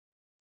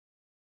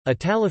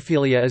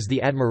Italophilia is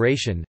the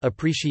admiration,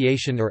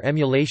 appreciation or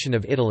emulation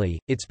of Italy,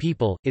 its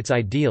people, its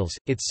ideals,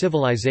 its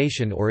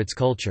civilization or its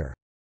culture.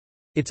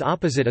 Its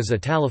opposite is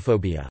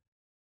Italophobia.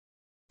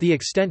 The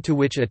extent to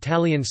which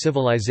Italian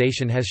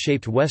civilization has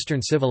shaped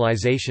Western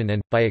civilization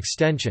and, by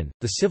extension,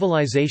 the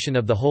civilization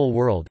of the whole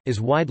world, is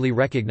widely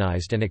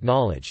recognized and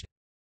acknowledged.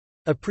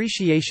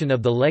 Appreciation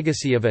of the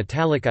legacy of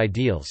Italic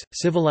ideals,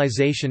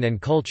 civilization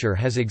and culture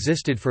has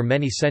existed for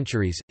many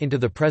centuries, into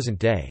the present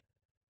day.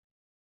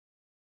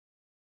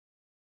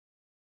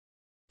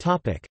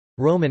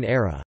 Roman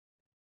era.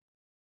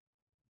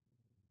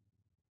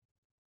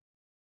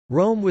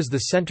 Rome was the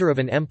center of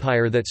an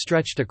empire that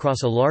stretched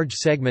across a large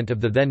segment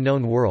of the then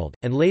known world,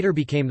 and later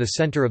became the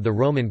center of the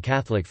Roman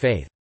Catholic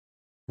faith.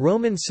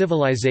 Roman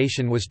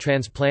civilization was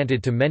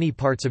transplanted to many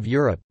parts of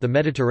Europe, the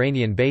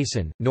Mediterranean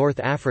basin, North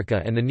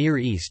Africa and the Near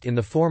East in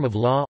the form of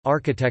law,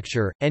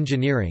 architecture,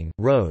 engineering,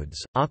 roads,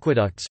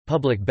 aqueducts,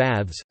 public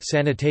baths,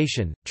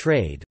 sanitation,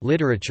 trade,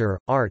 literature,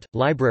 art,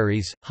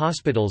 libraries,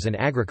 hospitals and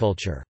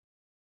agriculture.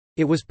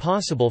 It was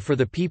possible for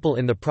the people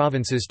in the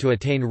provinces to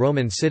attain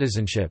Roman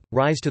citizenship,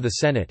 rise to the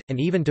Senate,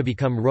 and even to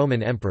become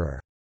Roman emperor.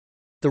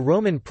 The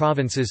Roman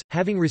provinces,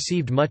 having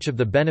received much of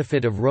the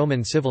benefit of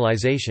Roman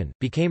civilization,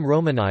 became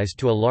Romanized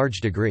to a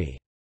large degree.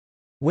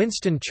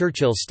 Winston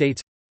Churchill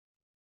states,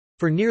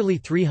 "For nearly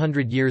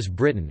 300 years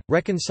Britain,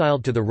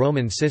 reconciled to the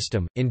Roman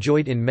system,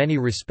 enjoyed in many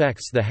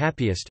respects the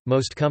happiest,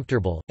 most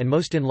comfortable, and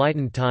most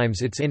enlightened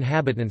times its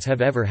inhabitants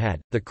have ever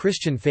had. The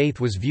Christian faith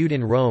was viewed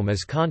in Rome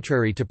as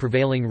contrary to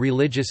prevailing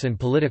religious and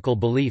political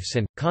beliefs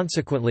and,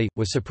 consequently,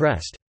 was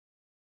suppressed.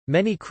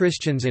 Many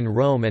Christians in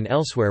Rome and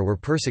elsewhere were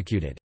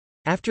persecuted.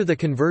 After the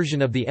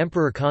conversion of the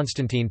Emperor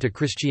Constantine to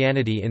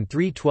Christianity in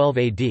 312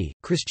 AD,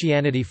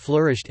 Christianity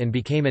flourished and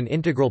became an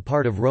integral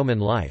part of Roman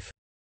life.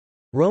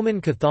 Roman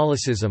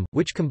Catholicism,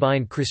 which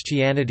combined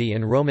Christianity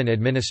and Roman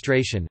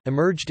administration,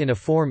 emerged in a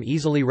form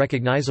easily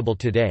recognizable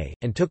today,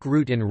 and took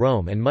root in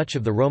Rome and much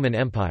of the Roman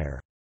Empire.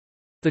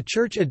 The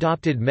Church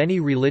adopted many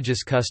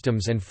religious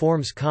customs and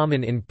forms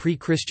common in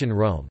pre-Christian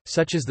Rome,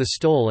 such as the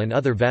stole and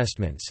other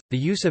vestments, the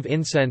use of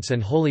incense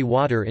and holy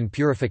water in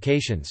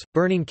purifications,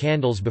 burning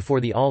candles before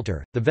the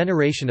altar, the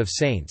veneration of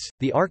saints,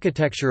 the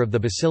architecture of the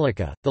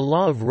basilica, the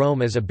law of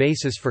Rome as a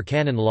basis for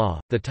canon law,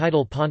 the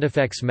title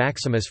Pontifex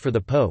Maximus for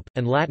the Pope,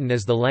 and Latin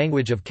as the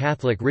language of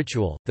Catholic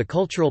ritual. The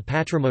cultural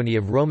patrimony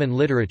of Roman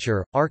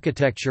literature,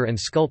 architecture and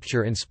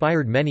sculpture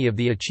inspired many of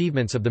the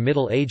achievements of the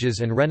Middle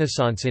Ages and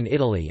Renaissance in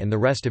Italy and the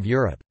rest of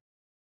Europe.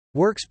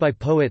 Works by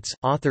poets,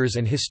 authors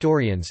and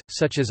historians,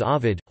 such as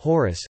Ovid,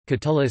 Horace,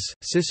 Catullus,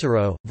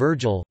 Cicero,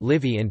 Virgil,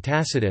 Livy and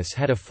Tacitus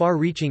had a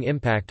far-reaching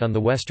impact on the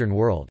Western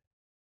world.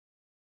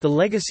 The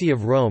legacy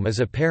of Rome is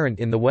apparent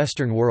in the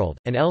Western world,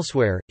 and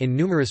elsewhere, in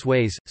numerous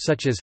ways,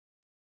 such as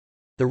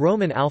the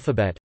Roman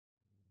alphabet,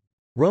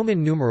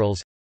 Roman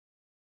numerals,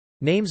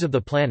 names of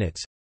the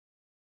planets,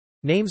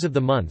 names of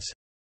the months,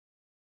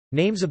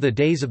 names of the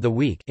days of the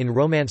week in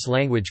Romance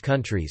language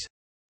countries,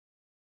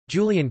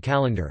 Julian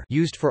calendar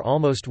used for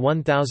almost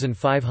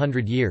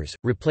 1,500 years,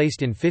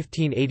 replaced in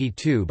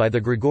 1582 by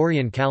the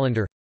Gregorian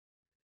calendar.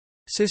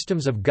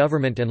 Systems of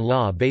government and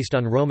law based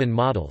on Roman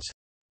models.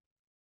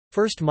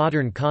 First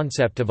modern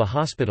concept of a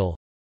hospital.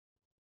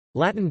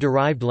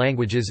 Latin-derived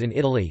languages in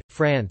Italy,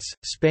 France,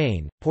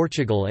 Spain,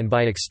 Portugal and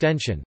by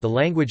extension, the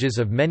languages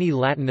of many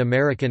Latin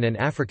American and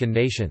African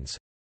nations.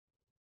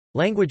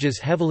 Languages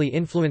heavily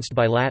influenced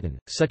by Latin,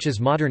 such as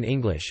modern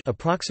English,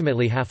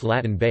 approximately half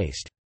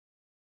Latin-based.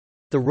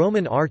 The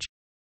Roman arch.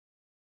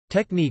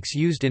 Techniques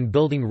used in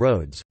building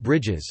roads,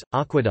 bridges,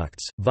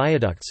 aqueducts,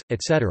 viaducts,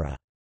 etc.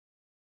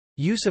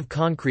 Use of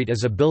concrete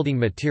as a building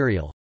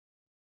material.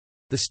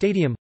 The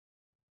stadium.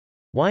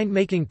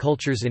 Wine-making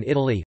cultures in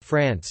Italy,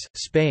 France,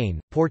 Spain,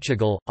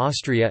 Portugal,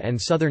 Austria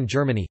and southern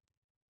Germany.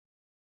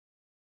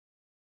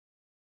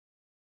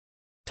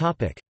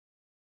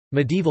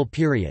 Medieval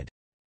period.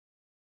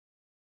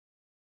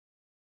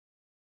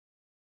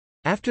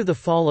 After the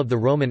fall of the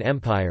Roman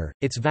Empire,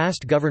 its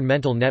vast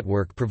governmental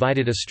network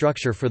provided a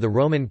structure for the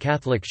Roman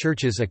Catholic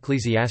Church's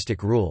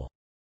ecclesiastic rule.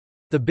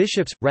 The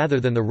bishops, rather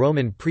than the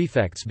Roman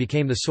prefects,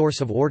 became the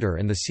source of order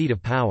and the seat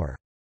of power.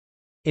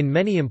 In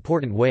many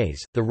important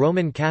ways, the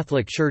Roman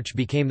Catholic Church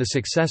became the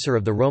successor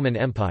of the Roman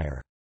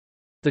Empire.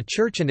 The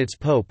Church and its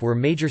Pope were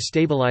major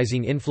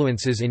stabilizing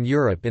influences in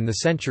Europe in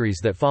the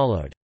centuries that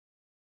followed.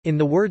 In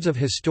the words of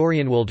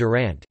historian Will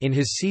Durant in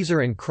his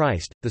Caesar and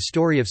Christ, The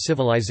Story of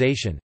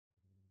Civilization,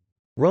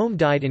 Rome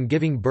died in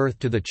giving birth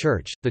to the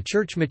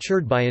Church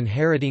matured by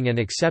inheriting and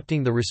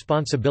accepting the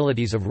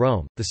responsibilities of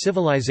Rome. The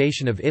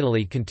civilization of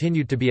Italy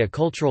continued to be a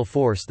cultural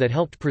force that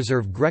helped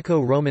preserve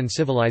Greco-Roman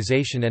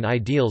civilization and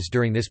ideals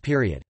during this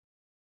period.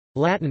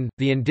 Latin,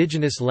 the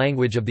indigenous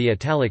language of the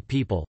Italic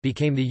people,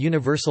 became the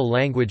universal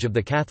language of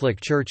the Catholic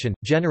Church and,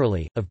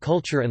 generally, of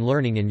culture and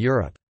learning in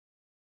Europe.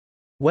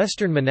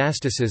 Western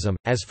monasticism,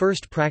 as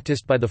first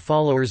practiced by the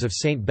followers of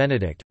Saint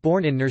Benedict,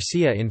 born in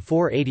Nursia in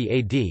 480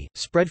 AD,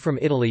 spread from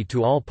Italy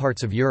to all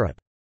parts of Europe.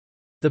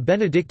 The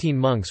Benedictine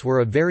monks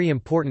were a very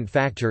important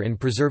factor in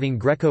preserving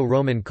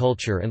Greco-Roman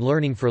culture and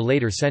learning for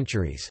later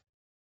centuries.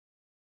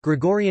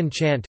 Gregorian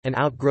chant, an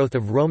outgrowth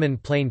of Roman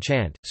plain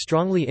chant,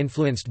 strongly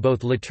influenced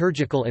both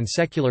liturgical and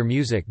secular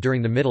music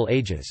during the Middle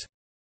Ages.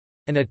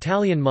 An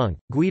Italian monk,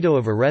 Guido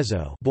of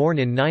Arezzo, born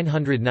in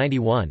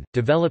 991,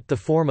 developed the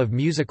form of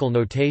musical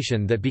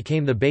notation that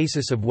became the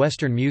basis of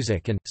Western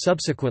music and,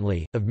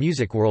 subsequently, of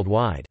music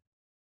worldwide.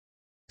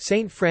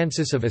 Saint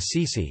Francis of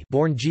Assisi,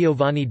 born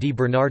Giovanni di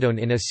Bernardone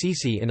in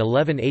Assisi in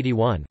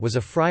 1181, was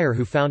a friar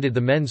who founded the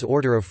men's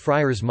order of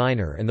Friars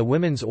Minor and the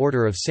women's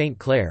order of Saint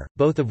Clare,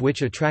 both of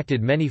which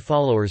attracted many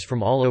followers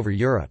from all over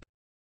Europe.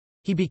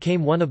 He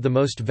became one of the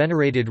most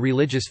venerated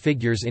religious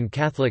figures in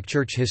Catholic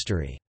Church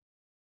history.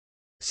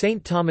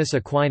 Saint Thomas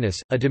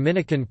Aquinas, a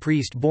Dominican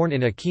priest born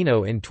in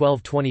Aquino in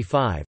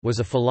 1225, was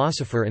a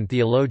philosopher and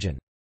theologian.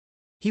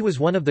 He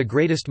was one of the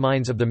greatest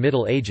minds of the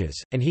Middle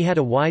Ages, and he had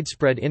a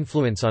widespread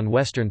influence on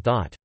Western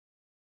thought.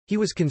 He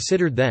was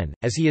considered then,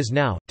 as he is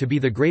now, to be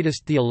the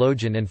greatest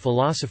theologian and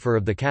philosopher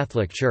of the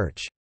Catholic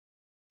Church.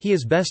 He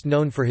is best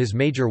known for his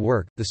major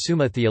work, the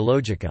Summa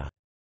Theologica.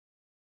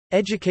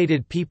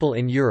 Educated people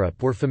in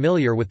Europe were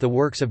familiar with the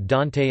works of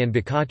Dante and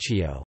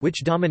Boccaccio,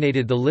 which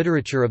dominated the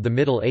literature of the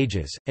Middle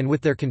Ages, and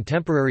with their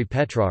contemporary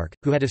Petrarch,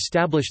 who had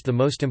established the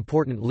most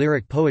important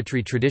lyric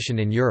poetry tradition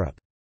in Europe.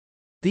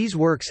 These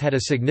works had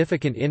a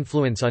significant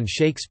influence on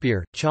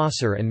Shakespeare,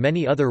 Chaucer and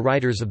many other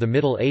writers of the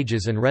Middle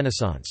Ages and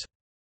Renaissance.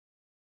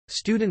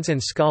 Students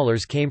and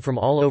scholars came from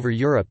all over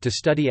Europe to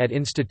study at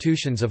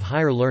institutions of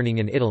higher learning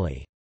in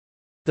Italy.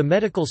 The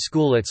medical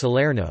school at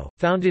Salerno,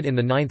 founded in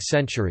the 9th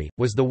century,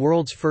 was the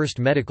world's first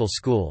medical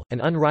school,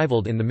 and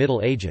unrivaled in the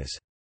Middle Ages.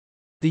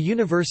 The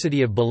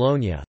University of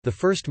Bologna, the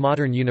first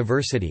modern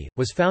university,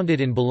 was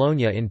founded in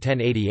Bologna in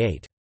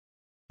 1088.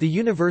 The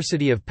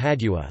University of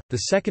Padua,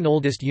 the second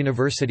oldest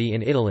university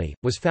in Italy,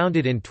 was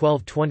founded in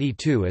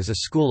 1222 as a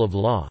school of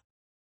law.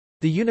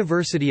 The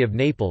University of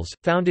Naples,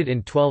 founded in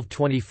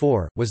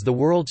 1224, was the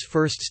world's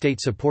first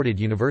state-supported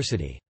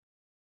university.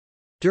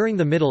 During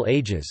the Middle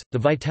Ages, the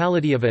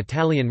vitality of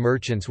Italian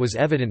merchants was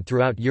evident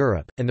throughout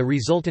Europe, and the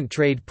resultant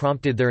trade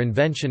prompted their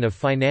invention of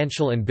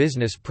financial and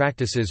business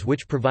practices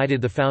which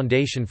provided the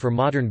foundation for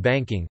modern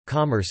banking,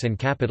 commerce and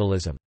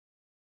capitalism.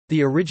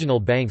 The original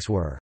banks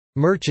were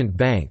merchant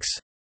banks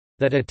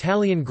that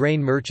Italian grain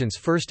merchants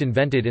first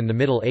invented in the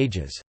Middle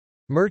Ages.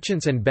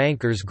 Merchants and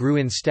bankers grew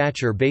in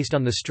stature based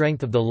on the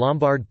strength of the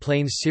Lombard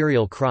Plains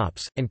cereal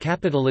crops, and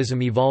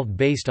capitalism evolved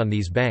based on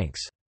these banks.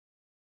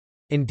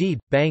 Indeed,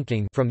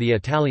 banking, from the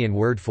Italian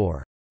word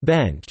for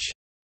bench,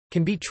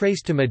 can be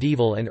traced to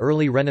medieval and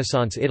early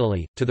Renaissance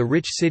Italy, to the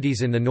rich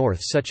cities in the north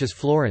such as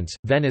Florence,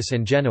 Venice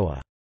and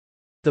Genoa.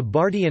 The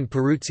Bardi and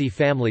Peruzzi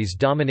families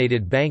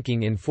dominated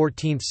banking in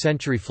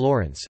 14th-century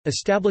Florence,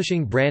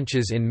 establishing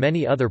branches in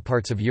many other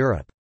parts of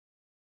Europe.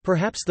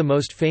 Perhaps the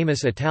most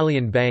famous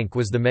Italian bank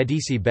was the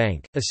Medici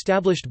Bank,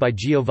 established by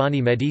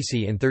Giovanni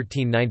Medici in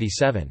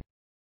 1397.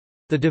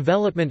 The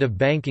development of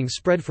banking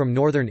spread from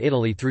northern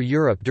Italy through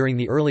Europe during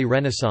the early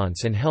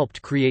Renaissance and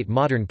helped create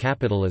modern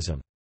capitalism.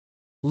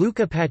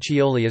 Luca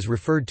Pacioli is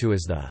referred to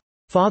as the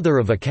father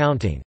of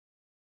accounting.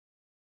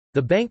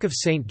 The Bank of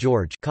St.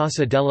 George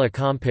Casa della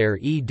Compere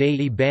e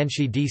dei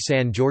Banchi di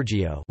San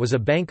Giorgio was a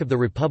bank of the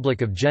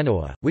Republic of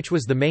Genoa, which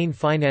was the main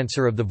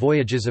financer of the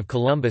voyages of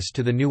Columbus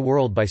to the New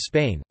World by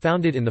Spain,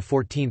 founded in the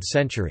 14th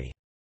century.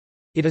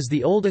 It is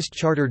the oldest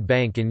chartered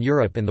bank in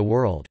Europe and the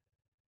world.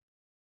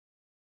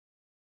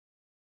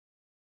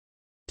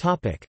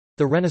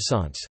 The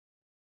Renaissance.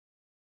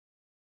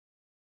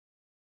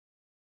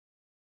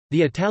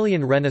 The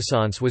Italian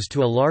Renaissance was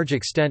to a large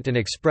extent an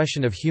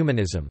expression of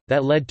humanism,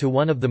 that led to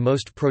one of the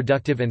most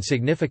productive and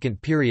significant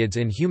periods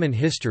in human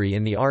history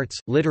in the arts,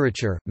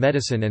 literature,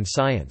 medicine and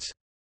science.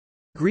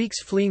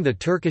 Greeks fleeing the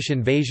Turkish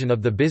invasion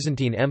of the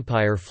Byzantine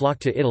Empire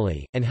flocked to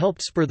Italy, and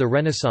helped spur the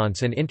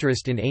Renaissance and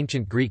interest in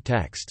ancient Greek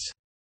texts.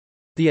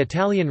 The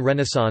Italian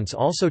Renaissance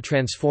also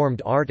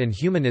transformed art and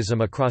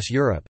humanism across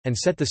Europe, and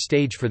set the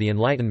stage for the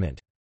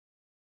Enlightenment.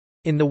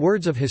 In the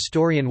words of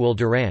historian Will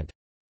Durant,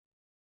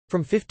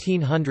 from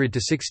 1500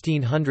 to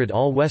 1600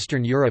 all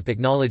Western Europe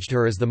acknowledged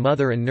her as the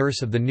mother and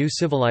nurse of the new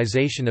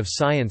civilization of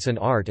science and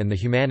art and the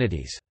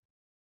humanities.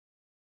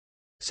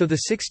 So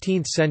the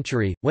 16th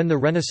century, when the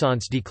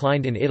Renaissance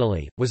declined in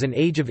Italy, was an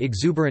age of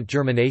exuberant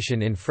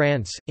germination in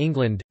France,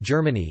 England,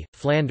 Germany,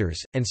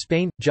 Flanders, and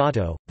Spain.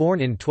 Giotto, born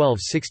in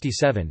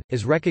 1267,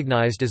 is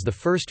recognized as the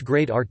first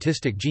great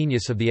artistic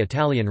genius of the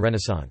Italian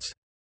Renaissance.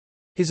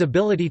 His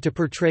ability to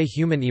portray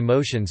human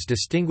emotions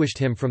distinguished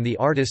him from the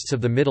artists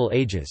of the Middle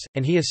Ages,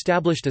 and he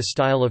established a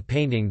style of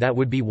painting that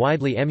would be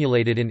widely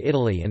emulated in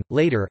Italy and,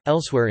 later,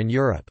 elsewhere in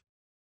Europe.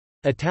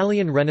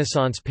 Italian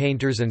Renaissance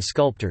painters and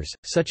sculptors,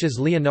 such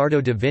as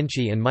Leonardo da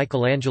Vinci and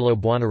Michelangelo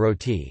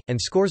Buonarroti, and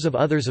scores of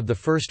others of the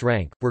first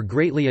rank, were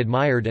greatly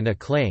admired and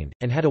acclaimed,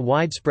 and had a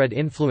widespread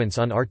influence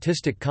on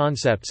artistic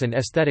concepts and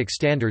aesthetic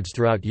standards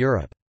throughout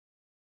Europe.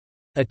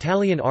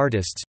 Italian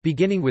artists,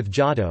 beginning with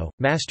Giotto,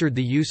 mastered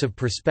the use of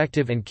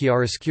perspective and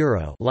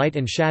chiaroscuro, light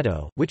and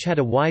shadow, which had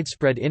a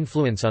widespread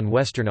influence on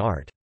Western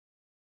art.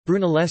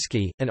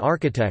 Brunelleschi, an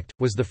architect,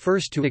 was the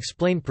first to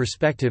explain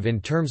perspective in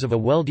terms of a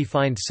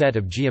well-defined set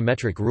of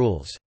geometric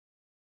rules.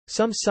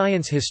 Some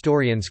science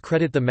historians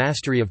credit the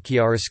mastery of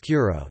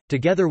chiaroscuro,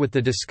 together with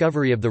the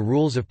discovery of the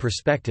rules of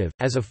perspective,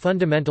 as of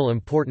fundamental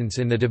importance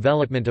in the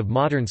development of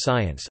modern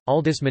science.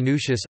 Aldus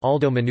Manutius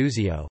Aldo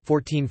Manuzio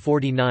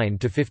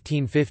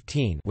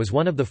 (1449–1515) was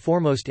one of the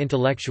foremost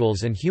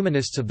intellectuals and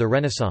humanists of the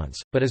Renaissance,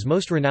 but is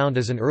most renowned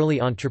as an early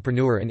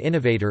entrepreneur and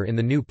innovator in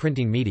the new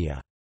printing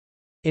media.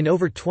 In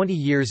over 20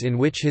 years in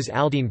which his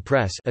Aldine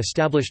Press,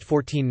 established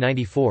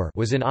 1494,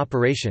 was in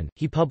operation,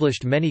 he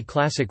published many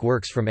classic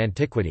works from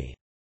antiquity.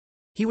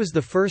 He was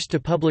the first to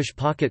publish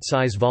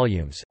pocket-size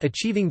volumes,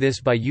 achieving this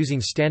by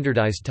using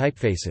standardized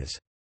typefaces.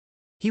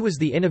 He was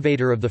the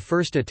innovator of the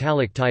first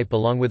italic type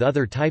along with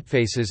other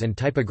typefaces and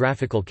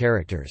typographical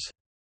characters.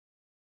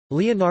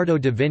 Leonardo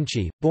da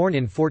Vinci, born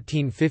in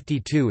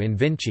 1452 in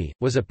Vinci,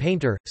 was a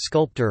painter,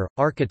 sculptor,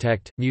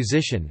 architect,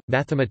 musician,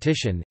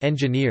 mathematician,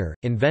 engineer,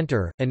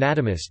 inventor,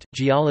 anatomist,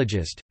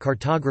 geologist,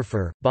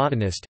 cartographer,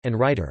 botanist, and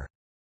writer.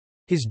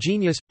 His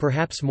genius,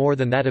 perhaps more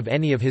than that of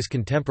any of his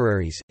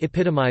contemporaries,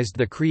 epitomized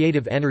the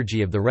creative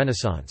energy of the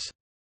Renaissance.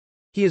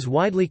 He is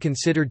widely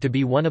considered to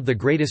be one of the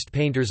greatest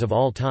painters of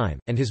all time,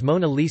 and his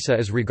Mona Lisa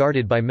is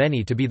regarded by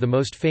many to be the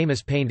most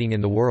famous painting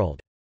in the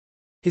world.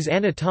 His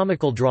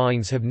anatomical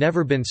drawings have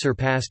never been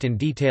surpassed in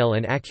detail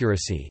and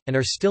accuracy, and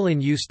are still in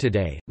use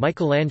today.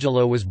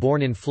 Michelangelo was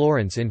born in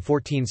Florence in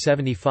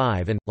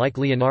 1475 and, like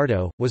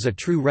Leonardo, was a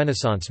true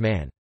Renaissance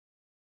man.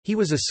 He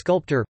was a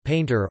sculptor,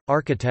 painter,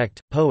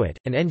 architect, poet,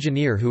 and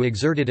engineer who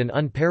exerted an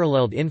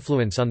unparalleled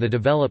influence on the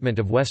development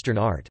of Western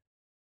art.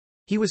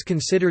 He was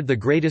considered the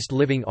greatest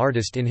living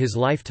artist in his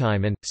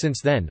lifetime and,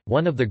 since then,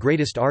 one of the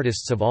greatest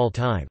artists of all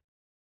time.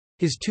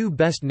 His two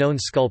best-known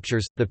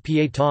sculptures, the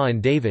Pietà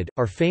and David,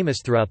 are famous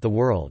throughout the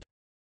world.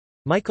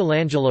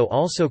 Michelangelo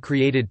also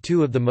created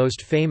two of the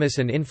most famous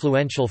and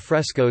influential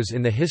frescoes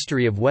in the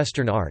history of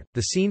Western art,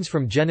 the scenes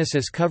from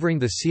Genesis covering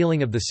the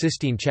ceiling of the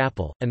Sistine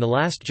Chapel, and the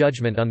Last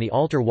Judgment on the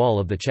altar wall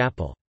of the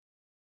chapel.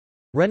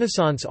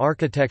 Renaissance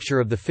architecture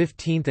of the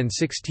 15th and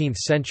 16th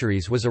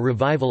centuries was a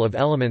revival of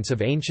elements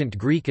of ancient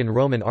Greek and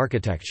Roman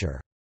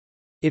architecture.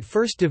 It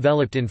first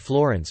developed in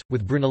Florence,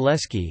 with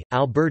Brunelleschi,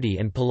 Alberti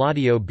and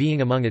Palladio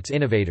being among its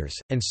innovators,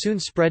 and soon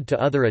spread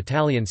to other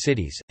Italian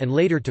cities, and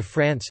later to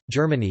France,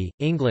 Germany,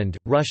 England,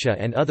 Russia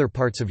and other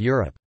parts of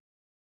Europe.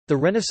 The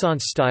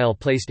Renaissance style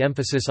placed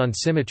emphasis on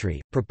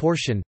symmetry,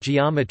 proportion,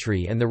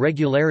 geometry and the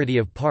regularity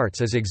of parts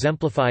as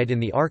exemplified in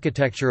the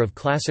architecture of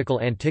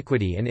classical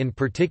antiquity and in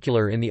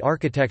particular in the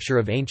architecture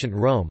of ancient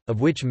Rome,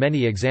 of which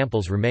many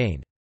examples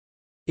remain.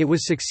 It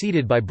was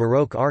succeeded by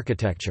Baroque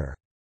architecture.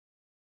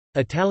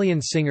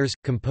 Italian singers,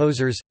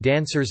 composers,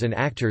 dancers and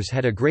actors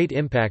had a great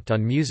impact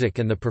on music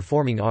and the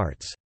performing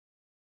arts.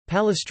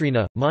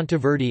 Palestrina,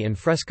 Monteverdi and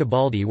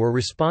Frescobaldi were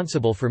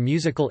responsible for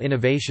musical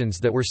innovations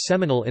that were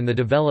seminal in the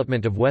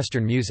development of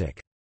Western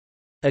music.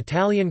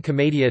 Italian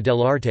commedia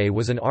dell'arte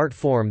was an art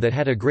form that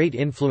had a great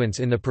influence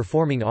in the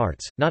performing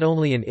arts, not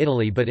only in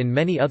Italy but in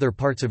many other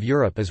parts of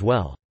Europe as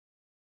well.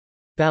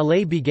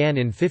 Ballet began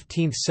in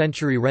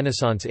 15th-century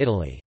Renaissance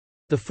Italy.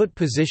 The foot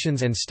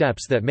positions and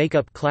steps that make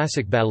up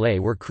classic ballet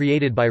were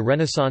created by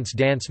Renaissance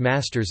dance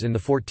masters in the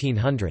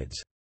 1400s.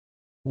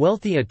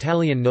 Wealthy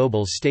Italian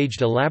nobles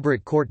staged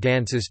elaborate court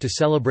dances to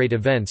celebrate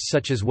events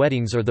such as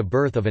weddings or the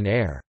birth of an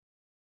heir.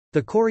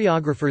 The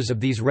choreographers of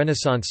these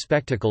Renaissance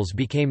spectacles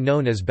became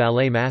known as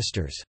ballet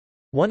masters.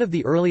 One of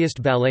the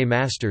earliest ballet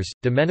masters,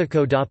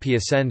 Domenico da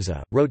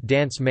Piacenza, wrote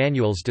dance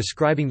manuals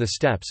describing the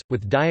steps,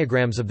 with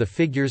diagrams of the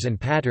figures and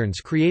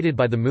patterns created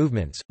by the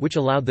movements, which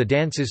allowed the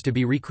dances to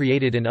be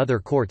recreated in other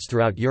courts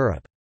throughout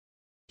Europe.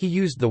 He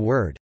used the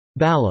word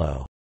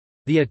ballo,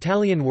 the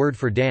Italian word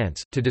for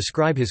dance, to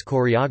describe his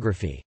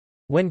choreography.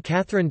 When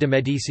Catherine de'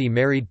 Medici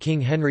married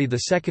King Henry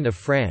II of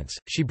France,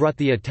 she brought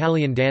the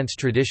Italian dance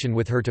tradition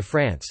with her to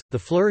France. The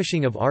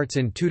flourishing of arts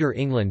in Tudor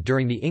England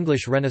during the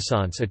English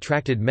Renaissance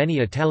attracted many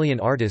Italian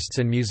artists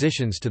and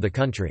musicians to the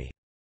country.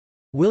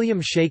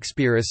 William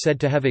Shakespeare is said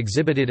to have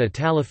exhibited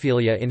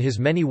Italophilia in his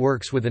many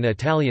works with an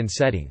Italian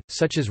setting,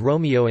 such as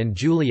Romeo and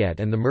Juliet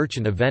and The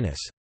Merchant of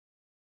Venice.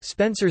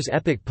 Spenser's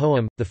epic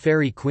poem, The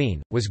Faerie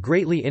Queen, was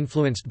greatly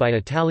influenced by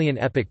Italian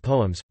epic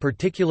poems,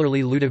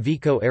 particularly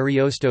Ludovico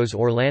Ariosto's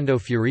Orlando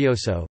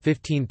Furioso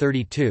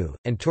 (1532)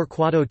 and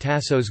Torquato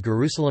Tasso's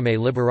Gerusalemme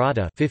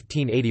Liberata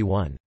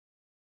 (1581).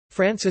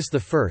 Francis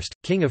I,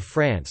 King of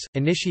France,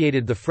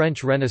 initiated the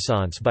French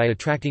Renaissance by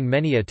attracting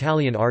many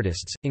Italian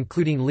artists,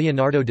 including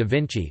Leonardo da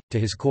Vinci, to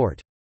his court.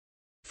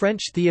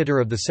 French theatre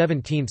of the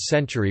 17th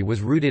century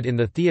was rooted in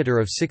the theatre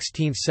of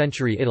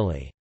 16th-century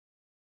Italy.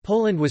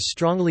 Poland was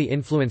strongly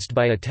influenced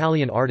by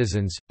Italian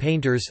artisans,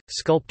 painters,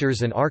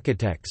 sculptors and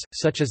architects,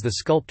 such as the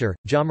sculptor,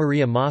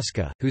 Gianmaria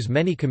Mosca, whose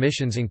many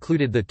commissions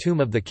included the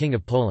tomb of the King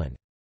of Poland.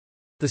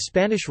 The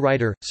Spanish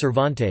writer,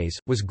 Cervantes,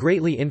 was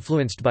greatly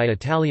influenced by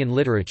Italian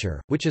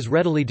literature, which is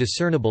readily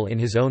discernible in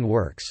his own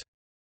works.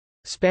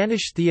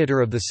 Spanish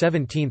theatre of the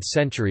 17th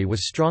century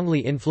was strongly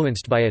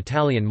influenced by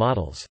Italian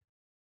models.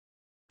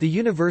 The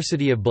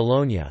University of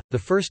Bologna, the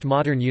first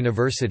modern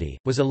university,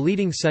 was a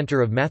leading center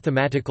of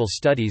mathematical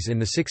studies in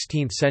the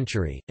 16th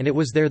century, and it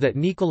was there that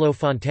Niccolò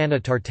Fontana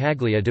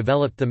Tartaglia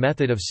developed the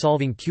method of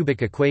solving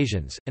cubic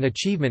equations, an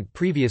achievement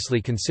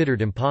previously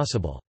considered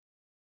impossible.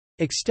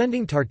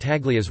 Extending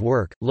Tartaglia's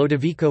work,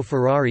 Lodovico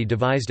Ferrari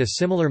devised a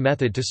similar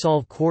method to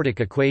solve quartic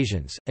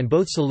equations, and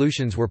both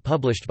solutions were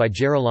published by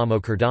Girolamo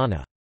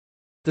Cardano.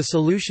 The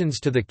solutions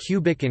to the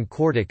cubic and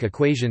quartic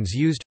equations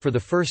used, for the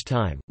first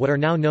time, what are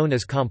now known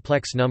as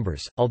complex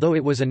numbers, although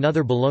it was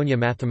another Bologna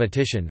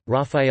mathematician,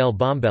 Raffaele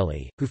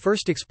Bombelli, who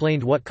first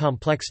explained what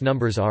complex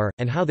numbers are,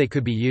 and how they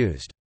could be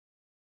used.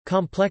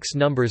 Complex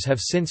numbers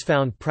have since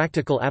found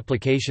practical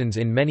applications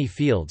in many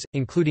fields,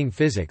 including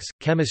physics,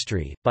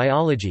 chemistry,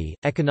 biology,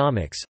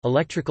 economics,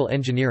 electrical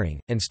engineering,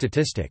 and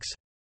statistics.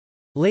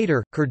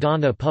 Later,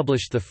 Cardano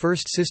published the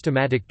first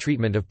systematic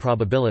treatment of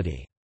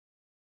probability.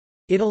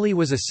 Italy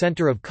was a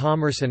center of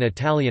commerce, and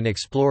Italian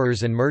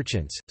explorers and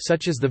merchants,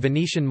 such as the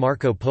Venetian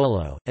Marco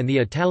Polo, and the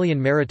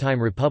Italian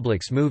maritime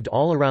republics moved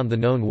all around the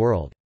known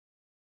world.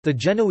 The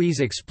Genoese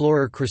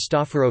explorer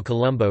Cristoforo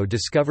Colombo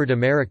discovered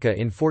America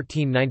in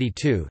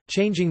 1492,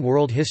 changing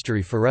world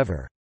history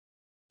forever.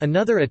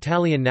 Another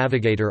Italian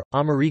navigator,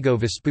 Amerigo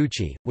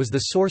Vespucci, was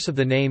the source of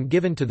the name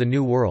given to the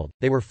New World.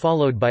 They were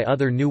followed by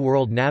other New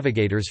World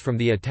navigators from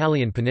the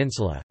Italian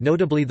peninsula,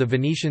 notably the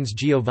Venetians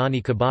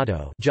Giovanni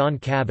Caboto, John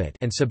Cabot,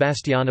 and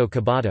Sebastiano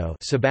Caboto,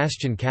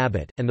 Sebastian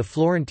Cabot, and the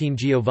Florentine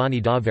Giovanni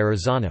da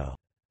Verrazzano.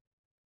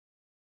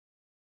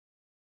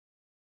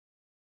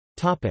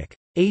 Topic: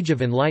 Age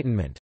of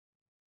Enlightenment.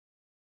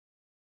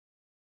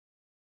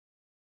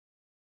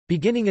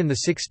 Beginning in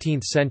the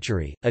 16th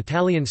century,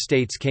 Italian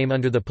states came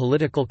under the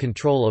political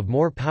control of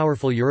more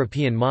powerful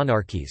European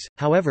monarchies.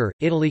 However,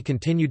 Italy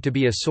continued to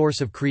be a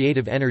source of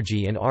creative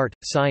energy in art,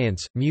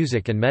 science,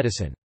 music, and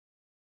medicine.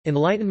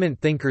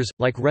 Enlightenment thinkers,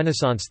 like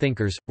Renaissance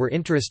thinkers, were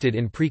interested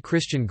in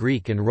pre-Christian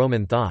Greek and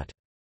Roman thought.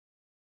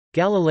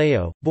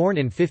 Galileo, born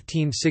in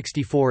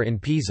 1564 in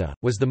Pisa,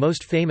 was the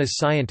most famous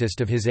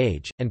scientist of his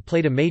age, and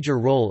played a major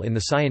role in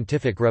the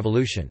scientific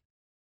revolution.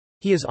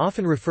 He is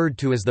often referred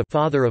to as the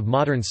father of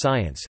modern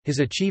science. His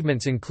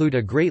achievements include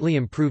a greatly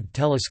improved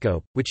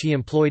telescope, which he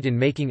employed in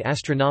making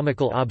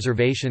astronomical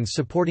observations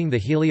supporting the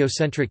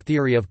heliocentric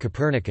theory of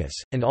Copernicus,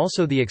 and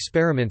also the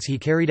experiments he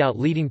carried out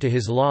leading to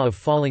his law of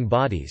falling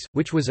bodies,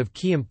 which was of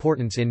key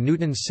importance in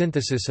Newton's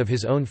synthesis of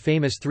his own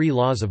famous three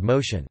laws of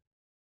motion.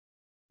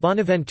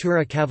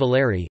 Bonaventura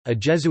Cavalieri, a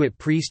Jesuit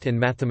priest and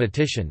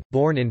mathematician,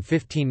 born in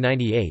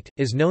 1598,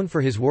 is known for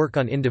his work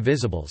on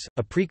indivisibles,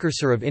 a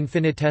precursor of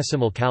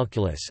infinitesimal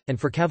calculus, and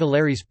for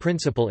Cavalieri's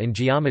principle in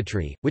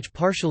geometry, which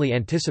partially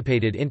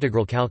anticipated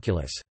integral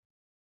calculus.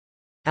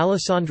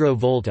 Alessandro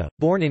Volta,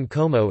 born in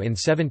Como in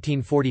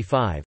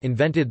 1745,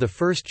 invented the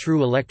first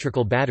true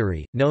electrical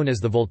battery, known as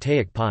the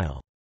voltaic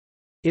pile.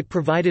 It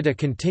provided a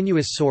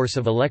continuous source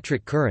of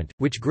electric current,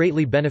 which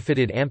greatly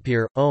benefited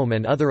Ampere, Ohm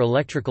and other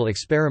electrical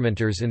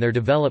experimenters in their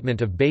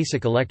development of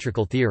basic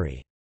electrical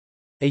theory.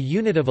 A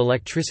unit of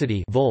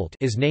electricity, volt,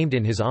 is named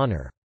in his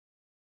honor.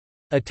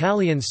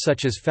 Italians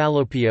such as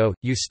Fallopio,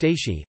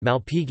 Eustachi,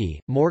 Malpighi,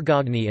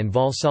 Morgagni and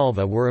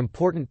Valsalva were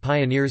important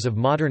pioneers of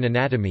modern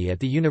anatomy at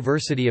the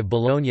University of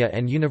Bologna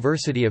and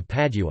University of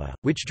Padua,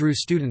 which drew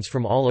students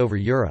from all over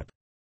Europe.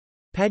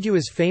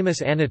 Padua's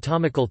famous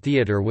anatomical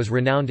theatre was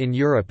renowned in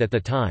Europe at the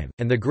time,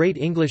 and the great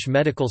English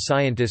medical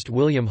scientist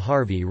William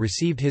Harvey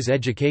received his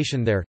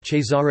education there.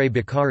 Cesare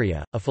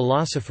Beccaria, a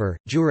philosopher,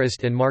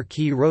 jurist and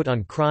marquis, wrote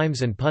on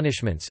Crimes and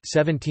Punishments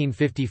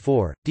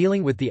 1754,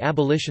 dealing with the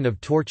abolition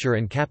of torture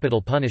and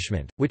capital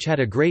punishment, which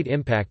had a great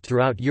impact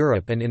throughout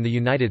Europe and in the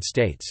United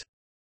States.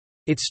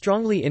 It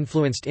strongly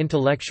influenced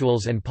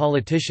intellectuals and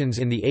politicians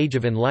in the Age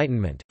of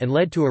Enlightenment, and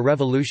led to a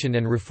revolution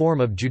and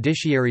reform of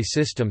judiciary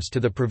systems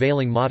to the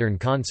prevailing modern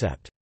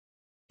concept.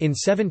 In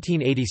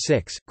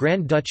 1786,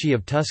 Grand Duchy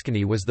of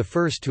Tuscany was the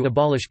first to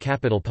abolish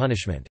capital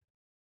punishment.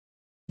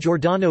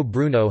 Giordano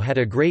Bruno had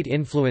a great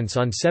influence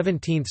on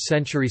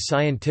 17th-century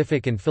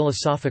scientific and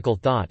philosophical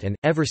thought and,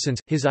 ever since,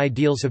 his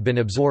ideals have been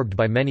absorbed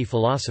by many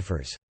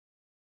philosophers.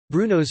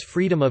 Bruno's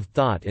freedom of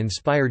thought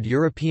inspired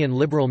European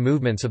liberal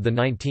movements of the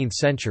 19th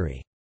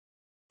century.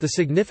 The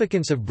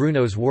significance of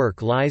Bruno's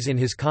work lies in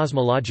his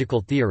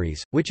cosmological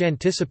theories, which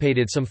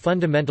anticipated some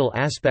fundamental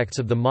aspects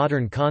of the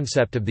modern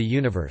concept of the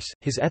universe,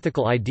 his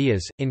ethical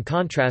ideas, in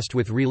contrast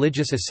with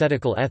religious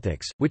ascetical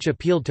ethics, which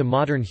appealed to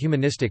modern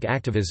humanistic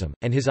activism,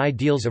 and his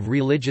ideals of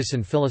religious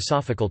and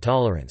philosophical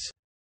tolerance.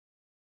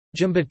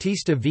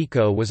 Giambattista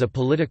Vico was a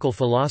political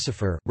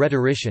philosopher,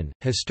 rhetorician,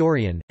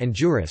 historian, and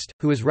jurist,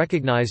 who is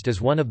recognized as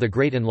one of the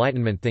great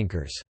Enlightenment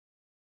thinkers.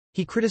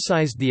 He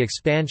criticized the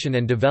expansion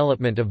and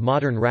development of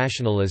modern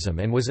rationalism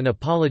and was an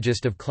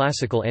apologist of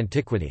classical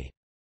antiquity.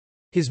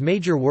 His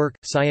major work,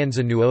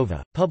 Scienza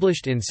Nuova,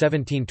 published in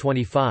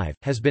 1725,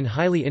 has been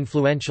highly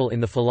influential in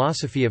the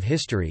philosophy of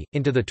history,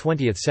 into the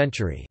 20th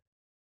century.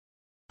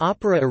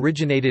 Opera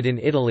originated in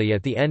Italy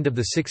at the end of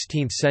the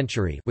 16th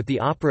century with the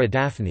opera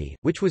Daphne,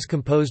 which was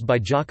composed by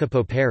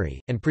Jacopo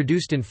Peri, and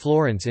produced in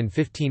Florence in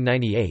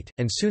 1598,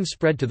 and soon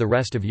spread to the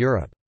rest of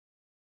Europe.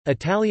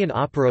 Italian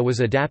opera was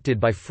adapted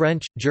by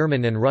French,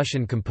 German and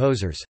Russian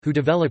composers, who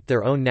developed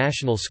their own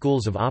national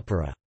schools of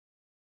opera.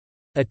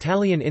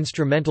 Italian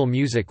instrumental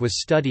music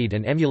was studied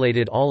and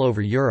emulated all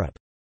over Europe.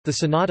 The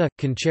sonata,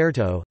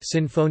 concerto,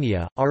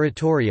 sinfonia,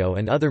 oratorio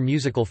and other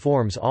musical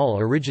forms all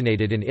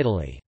originated in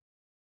Italy.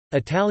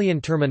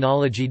 Italian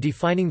terminology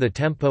defining the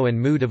tempo and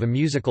mood of a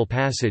musical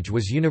passage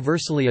was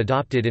universally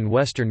adopted in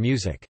Western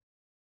music.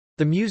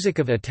 The music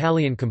of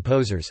Italian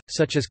composers,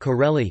 such as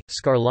Corelli,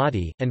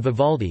 Scarlatti, and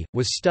Vivaldi,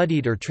 was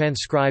studied or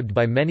transcribed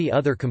by many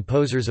other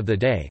composers of the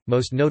day,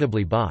 most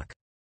notably Bach.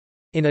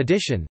 In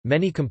addition,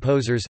 many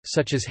composers,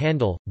 such as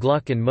Handel,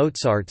 Gluck and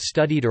Mozart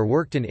studied or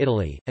worked in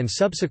Italy, and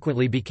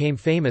subsequently became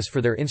famous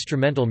for their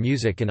instrumental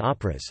music and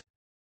operas.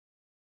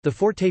 The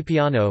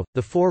fortepiano,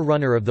 the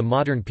forerunner of the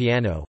modern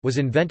piano, was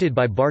invented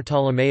by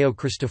Bartolomeo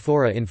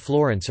Cristofori in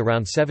Florence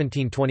around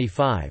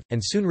 1725,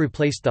 and soon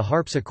replaced the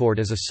harpsichord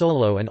as a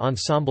solo and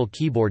ensemble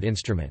keyboard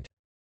instrument.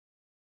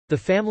 The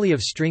family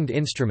of stringed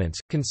instruments,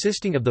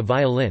 consisting of the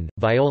violin,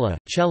 viola,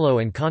 cello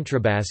and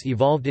contrabass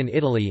evolved in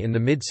Italy in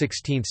the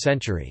mid-16th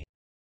century.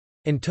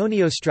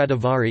 Antonio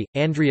Stradivari,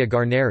 Andrea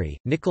Guarneri,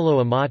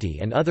 Niccolò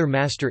Amati and other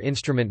master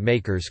instrument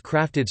makers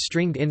crafted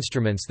stringed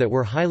instruments that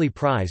were highly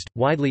prized,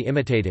 widely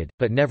imitated,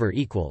 but never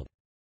equaled.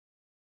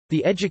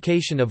 The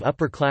education of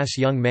upper-class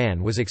young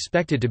man was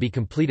expected to be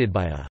completed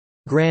by a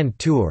 «grand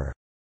tour»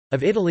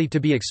 of Italy to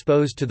be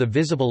exposed to the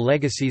visible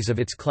legacies of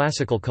its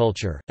classical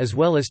culture, as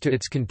well as to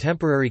its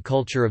contemporary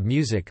culture of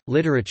music,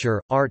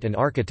 literature, art and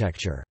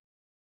architecture.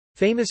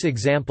 Famous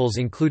examples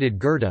included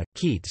Goethe,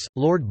 Keats,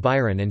 Lord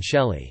Byron and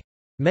Shelley.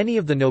 Many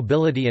of the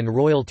nobility and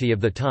royalty of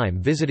the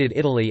time visited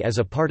Italy as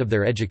a part of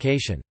their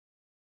education.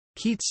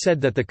 Keats said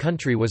that the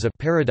country was a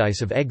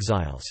paradise of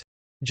exiles.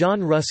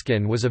 John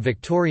Ruskin was a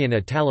Victorian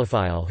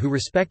Italophile who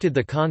respected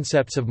the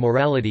concepts of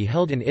morality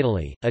held in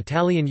Italy.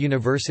 Italian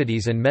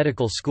universities and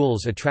medical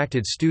schools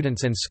attracted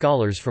students and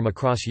scholars from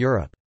across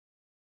Europe.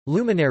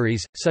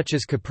 Luminaries, such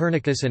as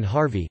Copernicus and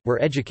Harvey,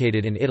 were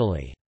educated in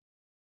Italy.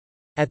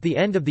 At the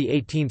end of the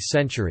 18th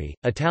century,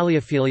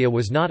 Italophilia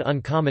was not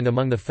uncommon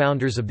among the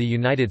founders of the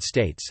United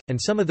States, and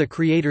some of the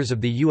creators of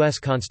the U.S.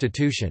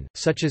 Constitution,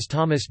 such as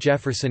Thomas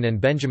Jefferson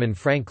and Benjamin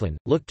Franklin,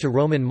 looked to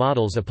Roman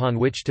models upon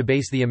which to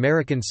base the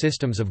American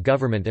systems of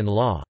government and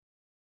law.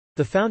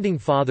 The Founding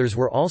Fathers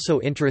were also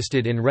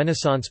interested in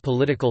Renaissance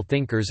political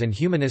thinkers and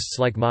humanists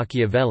like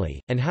Machiavelli,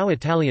 and how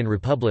Italian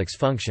republics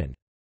functioned.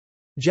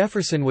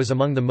 Jefferson was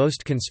among the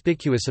most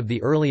conspicuous of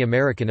the early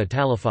American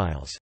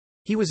Italophiles.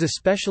 He was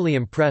especially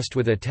impressed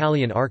with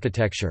Italian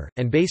architecture,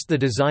 and based the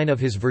design of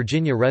his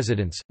Virginia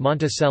residence,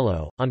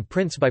 Monticello, on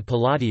prints by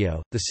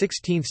Palladio, the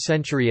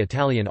 16th-century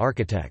Italian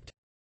architect.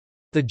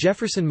 The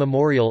Jefferson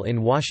Memorial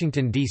in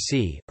Washington,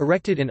 D.C.,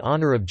 erected in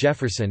honor of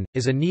Jefferson,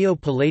 is a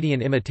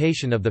Neo-Palladian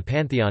imitation of the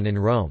Pantheon in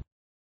Rome.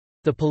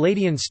 The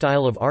Palladian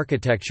style of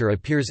architecture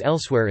appears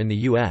elsewhere in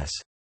the U.S.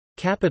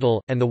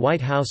 Capitol, and the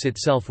White House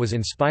itself was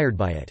inspired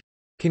by it.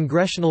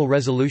 Congressional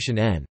Resolution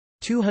N.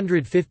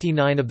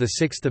 259 of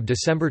 6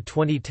 December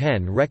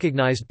 2010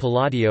 recognized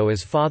Palladio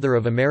as father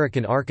of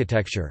American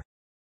architecture.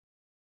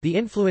 The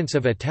influence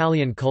of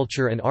Italian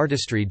culture and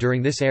artistry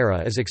during this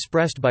era is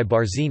expressed by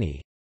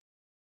Barzini.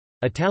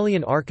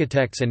 Italian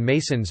architects and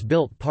masons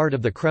built part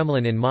of the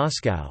Kremlin in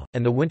Moscow,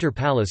 and the Winter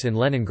Palace in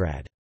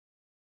Leningrad.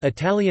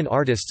 Italian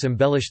artists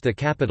embellished the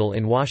Capitol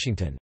in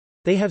Washington.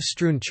 They have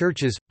strewn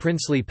churches,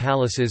 princely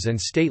palaces and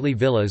stately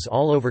villas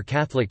all over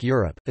Catholic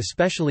Europe,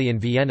 especially in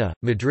Vienna,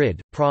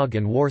 Madrid, Prague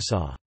and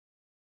Warsaw.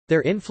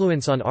 Their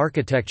influence on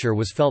architecture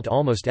was felt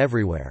almost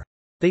everywhere.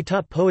 They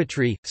taught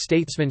poetry,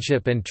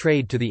 statesmanship and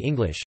trade to the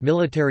English,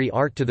 military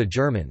art to the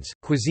Germans,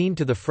 cuisine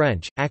to the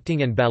French,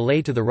 acting and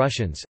ballet to the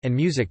Russians, and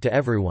music to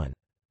everyone.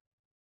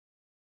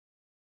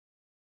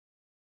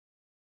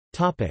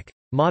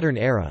 Modern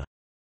era.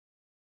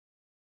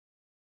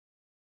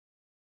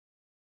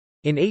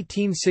 In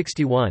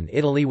 1861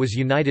 Italy was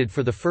united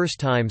for the first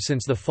time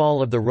since the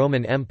fall of the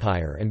Roman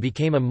Empire and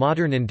became a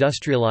modern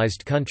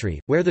industrialized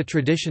country, where the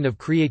tradition of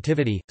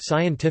creativity,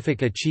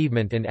 scientific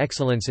achievement and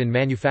excellence in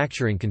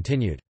manufacturing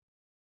continued.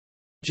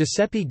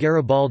 Giuseppe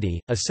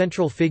Garibaldi, a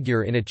central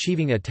figure in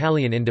achieving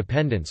Italian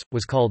independence,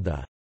 was called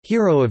the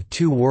 "hero of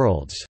two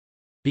worlds"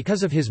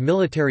 because of his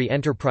military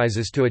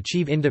enterprises to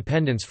achieve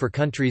independence for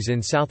countries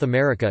in South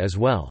America as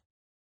well.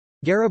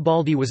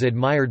 Garibaldi was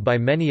admired by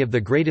many of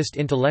the greatest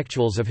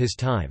intellectuals of his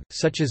time,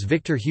 such as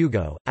Victor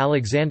Hugo,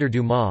 Alexander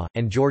Dumas,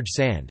 and George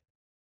Sand.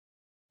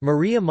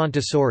 Maria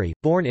Montessori,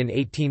 born in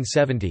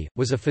 1870,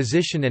 was a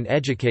physician and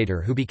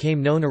educator who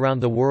became known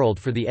around the world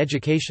for the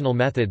educational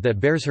method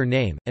that bears her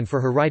name, and for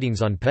her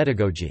writings on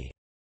pedagogy.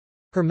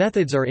 Her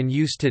methods are in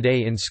use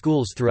today in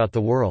schools throughout the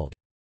world.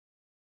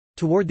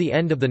 Toward the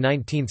end of the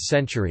 19th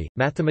century,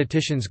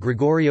 mathematicians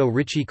Gregorio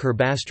Ricci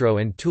Curbastro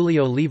and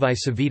Tullio Levi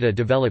Civita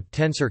developed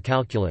tensor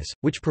calculus,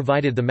 which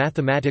provided the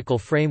mathematical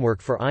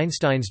framework for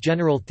Einstein's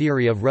general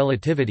theory of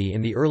relativity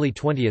in the early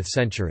 20th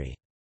century.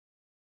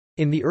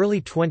 In the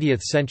early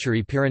 20th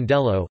century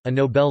Pirandello, a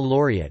Nobel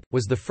laureate,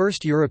 was the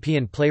first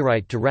European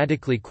playwright to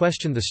radically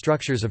question the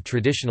structures of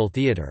traditional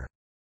theatre.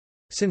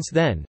 Since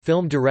then,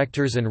 film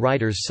directors and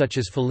writers such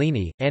as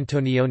Fellini,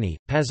 Antonioni,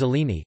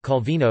 Pasolini,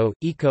 Calvino,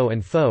 Eco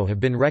and Fo have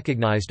been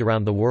recognized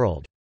around the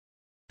world.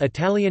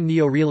 Italian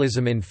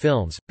neorealism in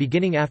films,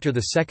 beginning after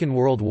the Second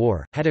World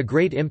War, had a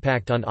great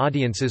impact on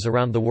audiences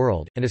around the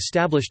world, and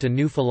established a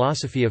new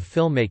philosophy of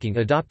filmmaking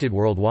adopted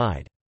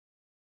worldwide.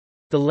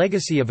 The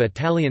legacy of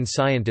Italian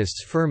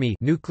scientists Fermi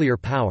nuclear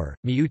power,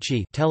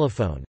 Meucci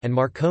telephone, and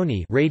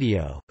Marconi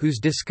radio, whose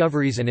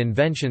discoveries and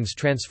inventions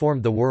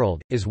transformed the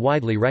world, is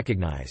widely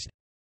recognized.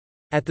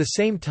 At the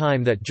same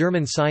time that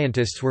German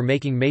scientists were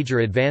making major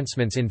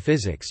advancements in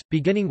physics,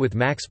 beginning with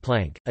Max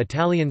Planck,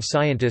 Italian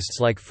scientists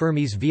like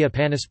Fermi's Via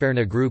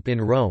Panisperna group in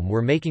Rome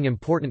were making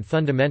important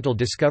fundamental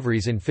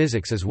discoveries in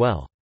physics as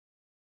well.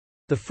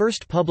 The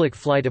first public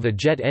flight of a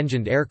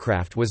jet-engined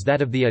aircraft was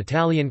that of the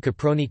Italian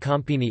Caproni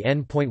Campini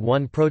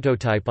N.1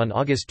 prototype on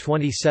August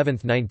 27,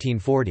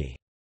 1940.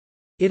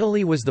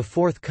 Italy was the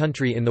fourth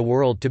country in the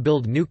world to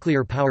build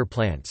nuclear power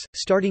plants,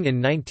 starting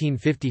in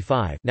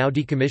 1955, now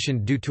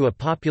decommissioned due to a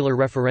popular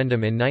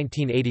referendum in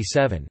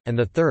 1987, and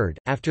the third,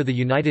 after the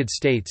United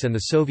States and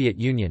the Soviet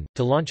Union,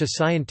 to launch a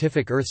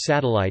scientific Earth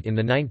satellite in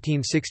the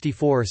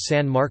 1964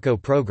 San Marco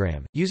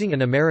program, using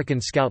an American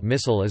Scout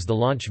missile as the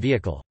launch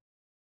vehicle.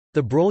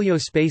 The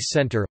Broglio Space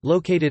Center,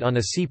 located on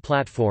a sea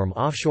platform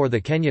offshore the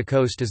Kenya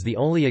coast, is the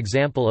only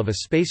example of a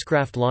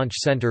spacecraft launch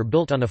center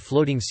built on a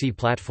floating sea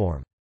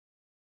platform.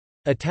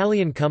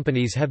 Italian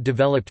companies have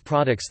developed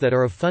products that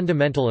are of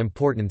fundamental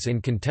importance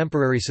in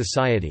contemporary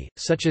society,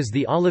 such as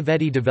the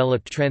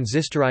Olivetti-developed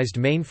transistorized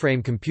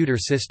mainframe computer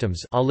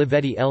systems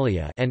Olivetti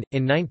Elia and,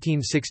 in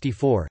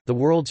 1964, the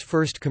world's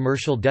first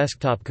commercial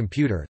desktop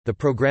computer, the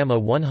Programma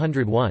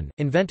 101,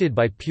 invented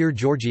by Pier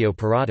Giorgio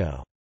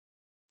Parato.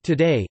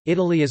 Today,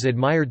 Italy is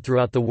admired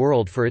throughout the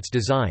world for its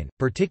design,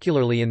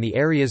 particularly in the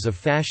areas of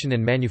fashion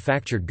and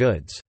manufactured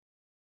goods.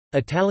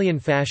 Italian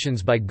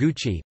fashions by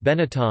Gucci,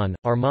 Benetton,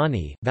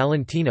 Armani,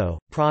 Valentino,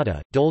 Prada,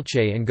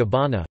 Dolce &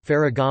 Gabbana,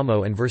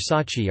 Ferragamo and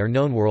Versace are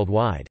known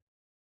worldwide.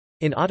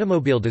 In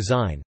automobile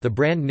design, the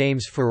brand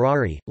names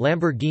Ferrari,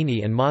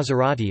 Lamborghini and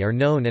Maserati are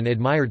known and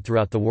admired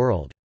throughout the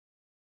world.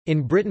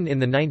 In Britain in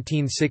the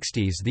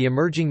 1960s, the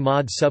emerging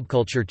mod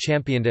subculture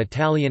championed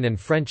Italian and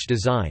French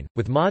design,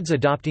 with mods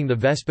adopting the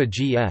Vespa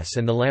GS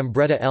and the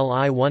Lambretta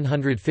Li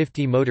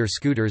 150 motor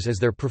scooters as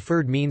their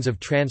preferred means of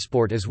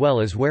transport, as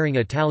well as wearing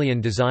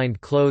Italian-designed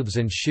clothes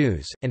and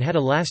shoes, and had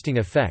a lasting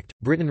effect.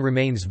 Britain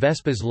remains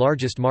Vespa's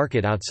largest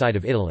market outside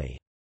of Italy.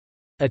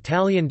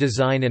 Italian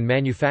design and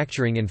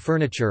manufacturing in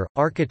furniture,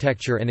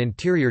 architecture and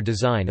interior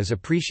design is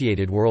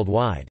appreciated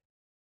worldwide.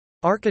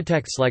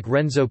 Architects like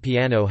Renzo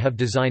Piano have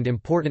designed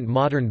important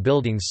modern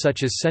buildings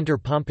such as Centre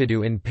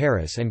Pompidou in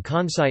Paris and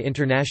Kansai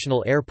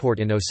International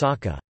Airport in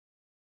Osaka.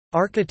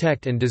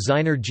 Architect and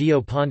designer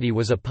Gio Ponti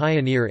was a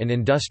pioneer in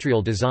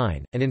industrial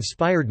design, and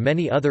inspired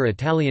many other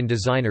Italian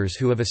designers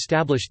who have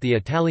established the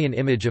Italian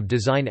image of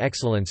design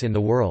excellence in the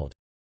world.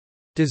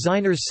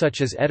 Designers such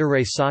as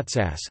Ettore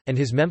Sottsass, and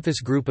his Memphis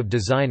group of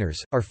designers,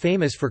 are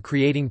famous for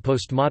creating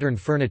postmodern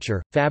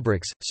furniture,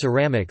 fabrics,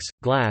 ceramics,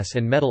 glass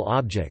and metal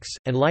objects,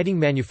 and lighting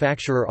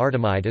manufacturer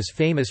Artemide is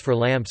famous for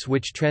lamps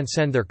which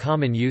transcend their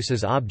common use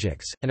as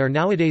objects, and are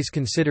nowadays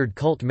considered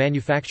cult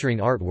manufacturing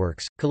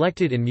artworks,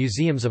 collected in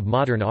museums of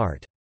modern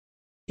art.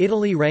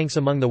 Italy ranks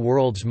among the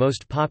world's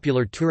most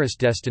popular tourist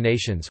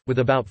destinations, with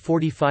about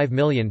 45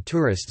 million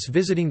tourists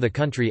visiting the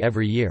country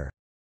every year.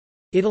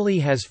 Italy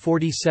has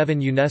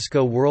 47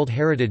 UNESCO World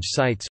Heritage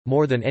Sites,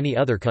 more than any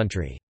other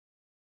country.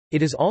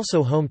 It is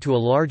also home to a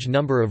large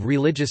number of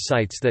religious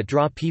sites that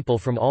draw people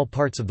from all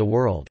parts of the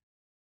world.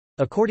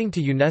 According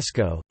to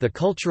UNESCO, the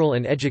Cultural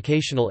and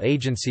Educational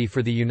Agency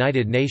for the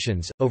United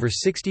Nations, over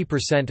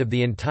 60% of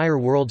the entire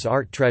world's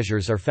art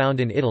treasures are found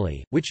in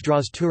Italy, which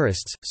draws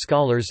tourists,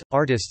 scholars,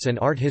 artists and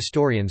art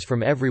historians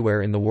from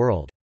everywhere in the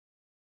world.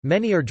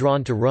 Many are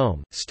drawn to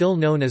Rome, still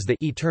known as the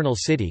Eternal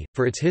City,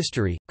 for its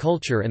history,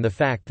 culture and the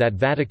fact that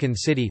Vatican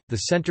City,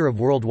 the center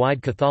of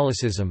worldwide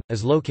Catholicism,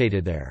 is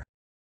located there.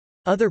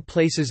 Other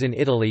places in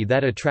Italy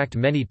that attract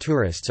many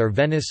tourists are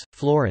Venice,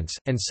 Florence,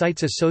 and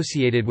sites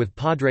associated with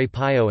Padre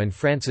Pio and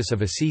Francis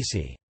of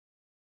Assisi.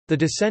 The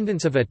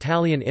descendants of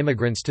Italian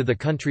immigrants to the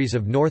countries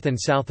of North and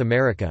South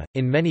America,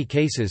 in many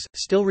cases,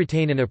 still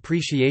retain an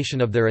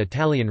appreciation of their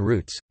Italian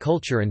roots,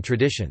 culture and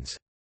traditions.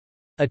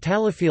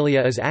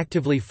 Italophilia is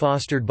actively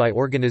fostered by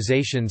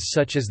organizations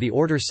such as the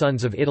Order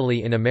Sons of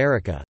Italy in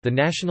America, the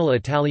National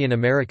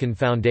Italian-American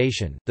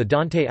Foundation, the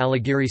Dante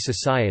Alighieri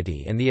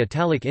Society and the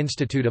Italic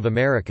Institute of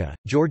America.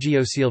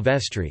 Giorgio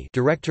Silvestri,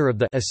 director of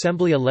the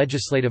Assemblea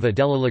Legislativa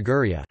della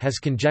Liguria, has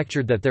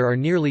conjectured that there are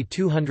nearly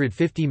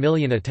 250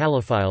 million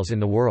Italophiles in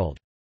the world.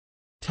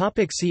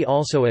 See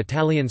also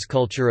Italians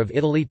Culture of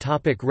Italy.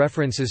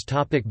 References.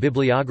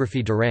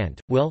 Bibliography. Durant,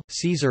 Will,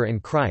 Caesar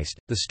and Christ,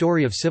 The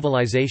Story of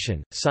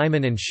Civilization,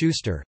 Simon &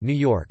 Schuster, New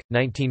York,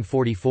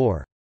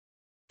 1944.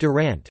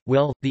 Durant,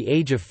 Will, The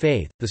Age of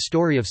Faith, The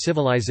Story of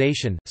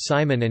Civilization,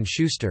 Simon &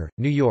 Schuster,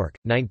 New York,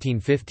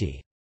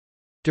 1950.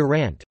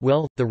 Durant,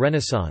 Will, The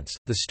Renaissance,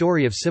 The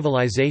Story of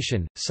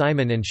Civilization,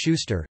 Simon &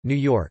 Schuster, New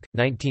York,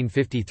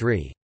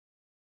 1953.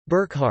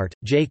 Burckhardt,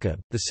 Jacob,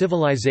 The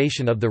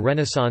Civilization of the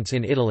Renaissance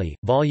in Italy,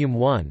 Volume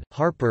 1,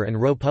 Harper and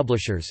Row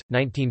Publishers,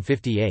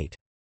 1958.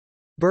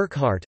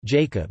 Burckhardt,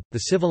 Jacob, The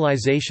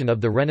Civilization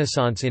of the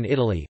Renaissance in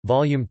Italy,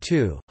 Volume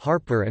 2,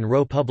 Harper and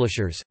Row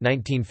Publishers,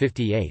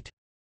 1958.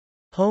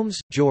 Holmes,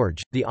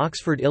 George, The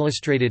Oxford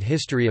Illustrated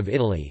History of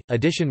Italy,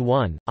 Edition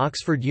 1,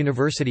 Oxford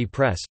University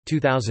Press,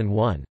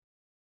 2001.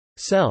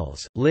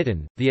 Sells,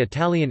 Lytton, The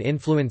Italian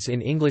Influence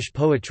in English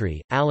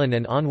Poetry, Allen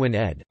and Unwin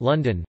ed.,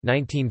 London,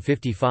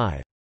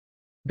 1955.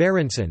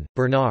 Berenson,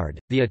 Bernard,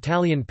 The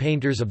Italian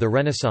Painters of the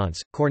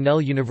Renaissance,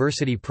 Cornell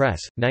University Press,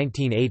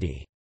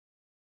 1980.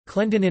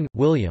 Clendenin,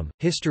 William,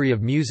 History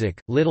of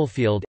Music,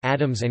 Littlefield,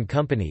 Adams and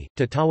Company,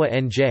 Totawa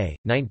N.J.,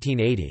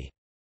 1980.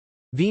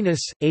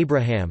 Venus,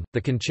 Abraham,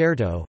 The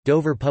Concerto,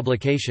 Dover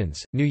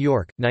Publications, New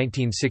York,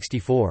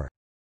 1964.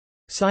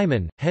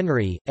 Simon,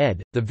 Henry,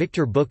 ed., The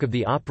Victor Book of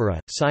the Opera,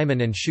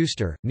 Simon &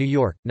 Schuster, New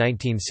York,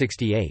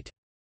 1968.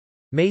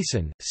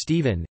 Mason,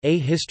 Stephen, A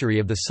History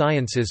of the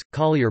Sciences,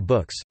 Collier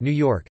Books, New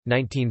York,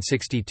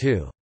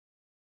 1962.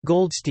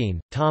 Goldstein,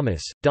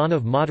 Thomas, Dawn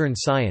of Modern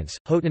Science,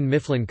 Houghton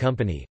Mifflin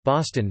Company,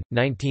 Boston,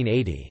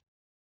 1980.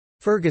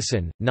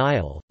 Ferguson,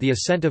 Niall, The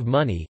Ascent of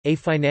Money, A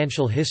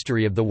Financial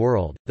History of the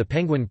World, The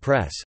Penguin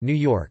Press, New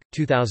York,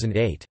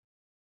 2008.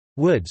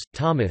 Woods,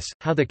 Thomas,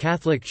 How the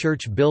Catholic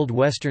Church Built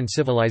Western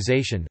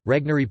Civilization,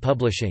 Regnery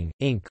Publishing,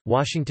 Inc.,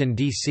 Washington,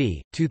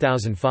 D.C.,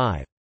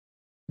 2005.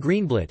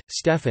 Greenblatt,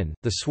 Stephen,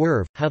 The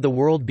Swerve, How the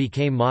World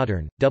Became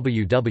Modern,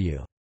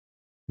 W.W.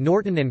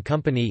 Norton and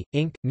Company,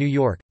 Inc., New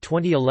York,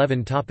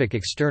 2011.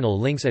 External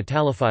links.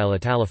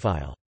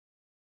 Italophile.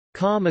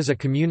 Com is a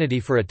community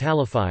for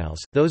Italophiles,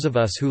 those of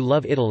us who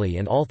love Italy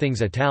and all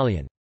things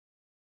Italian.